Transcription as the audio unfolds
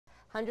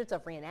Hundreds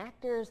of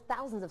reenactors,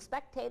 thousands of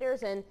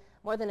spectators, and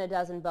more than a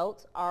dozen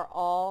boats are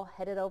all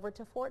headed over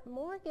to Fort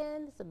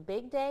Morgan. It's a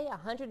big day,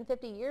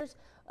 150 years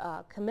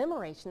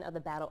commemoration of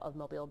the Battle of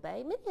Mobile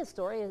Bay. Many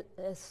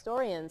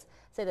historians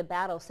say the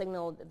battle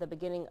signaled the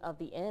beginning of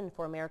the end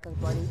for America's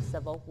bloody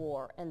Civil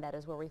War, and that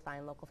is where we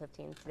find Local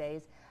 15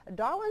 today's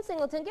Darwin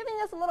Singleton giving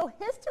us a little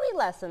history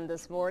lesson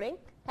this morning.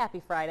 Happy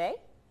Friday.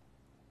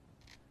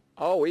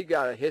 Oh, we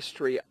got a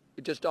history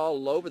just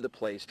all over the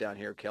place down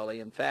here, Kelly.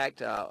 In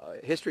fact,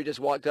 history just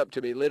walked up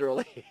to me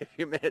literally a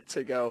few minutes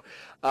ago.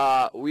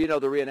 We know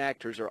the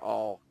reenactors are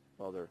all,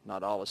 well, they're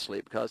not all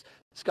asleep because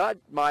Scott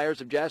Myers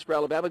of Jasper,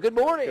 Alabama. Good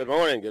morning. Good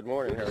morning. Good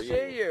morning. Good How to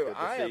are see you. Good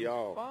to I see am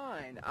y'all.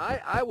 fine.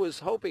 I was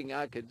hoping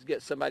I could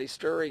get somebody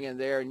stirring in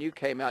there, and you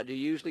came out. Do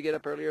you usually get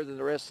up earlier than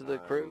the rest of the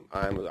crew?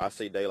 I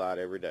see daylight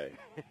every day.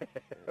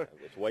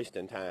 It's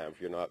wasting time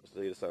if you're not to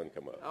see the sun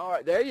come up. All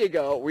right, there you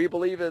go. We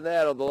believe in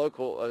that on the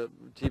local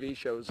TV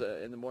shows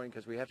in the morning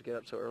because we have to get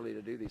up so early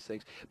to do these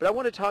things. But I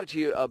want to talk to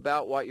you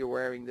about what you're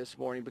wearing this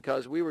morning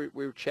because we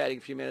were chatting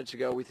a few minutes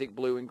ago. We think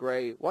blue and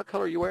gray. What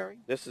color are you wearing?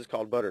 This is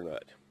called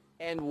butternut.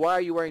 And why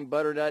are you wearing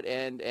butternut,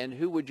 and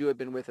who would you have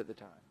been with at the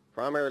time?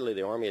 Primarily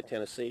the Army of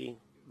Tennessee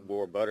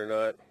wore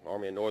butternut.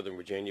 Army of Northern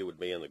Virginia would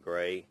be in the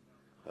gray.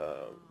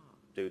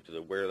 Due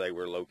to where they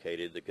were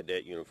located, the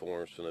cadet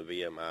uniforms from the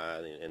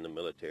VMI and the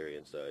military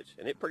and such.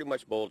 And it pretty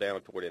much boiled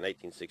down toward in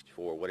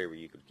 1864, whatever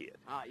you could get.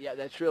 Yeah,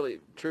 that's really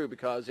true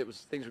because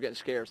things were getting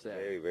scarce then.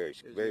 Very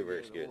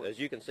scarce. As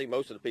you can see,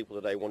 most of the people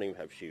today won't even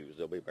have shoes.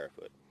 They'll be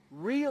barefoot.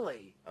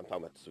 Really? I'm talking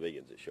about the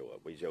civilians that show up.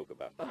 We joke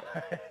about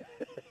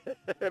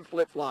that.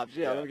 Flip-flops,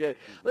 yeah. Okay.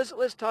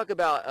 Let's talk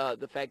about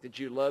the fact that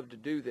you love to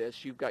do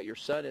this. You've got your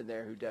son in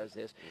there who does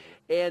this.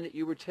 Mm-hmm. And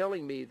you were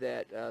telling me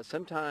that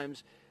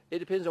sometimes it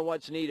depends on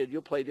what's needed.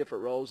 You'll play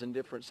different roles in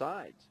different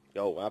sides.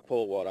 Oh, I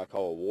pull what I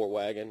call a war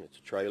wagon. It's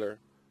a trailer,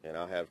 and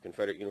I have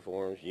Confederate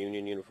uniforms,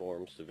 Union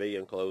uniforms,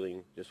 civilian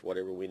clothing, just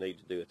whatever we need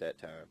to do at that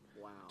time.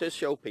 Wow. To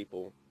show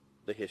people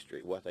the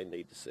history, what they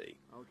need to see.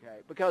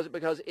 Okay,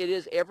 because it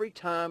is every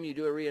time you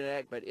do a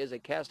reenactment is a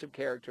cast of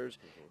characters,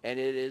 and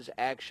it is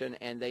action,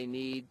 and they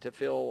need to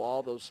fill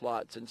all those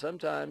slots. And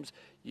sometimes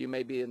you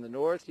may be in the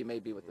North, you may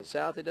be with the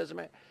South, it doesn't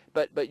matter.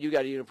 But you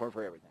got a uniform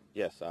for everything.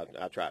 Yes,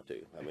 I try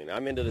to. I mean,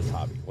 I'm into this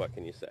hobby. What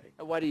can you say?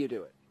 Why do you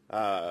do it?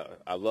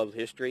 I love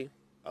history.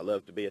 I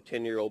love to be a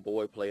 10-year-old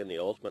boy playing the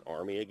ultimate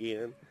Army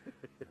again.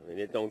 I mean,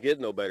 it don't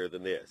get no better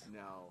than this.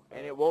 No,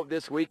 and it won't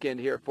this weekend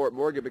here at Fort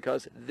Morgan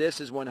because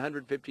this is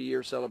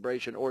 150-year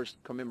celebration, or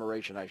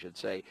commemoration, I should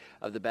say,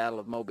 of the Battle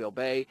of Mobile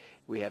Bay.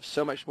 We have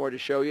so much more to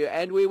show you,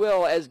 and we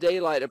will as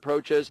daylight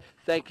approaches.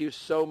 Thank you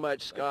so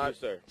much, Scott.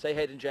 Thank you, sir. Say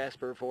hey to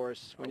Jasper for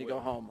us when you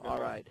go home.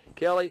 All right.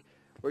 Kelly,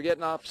 we're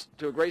getting off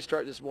to a great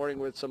start this morning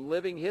with some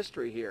living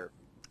history here.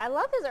 I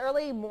love his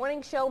early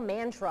morning show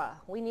mantra.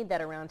 We need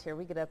that around here.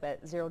 We get up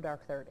at 0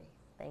 dark 30.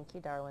 Thank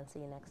you, Darwin. See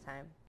you next time.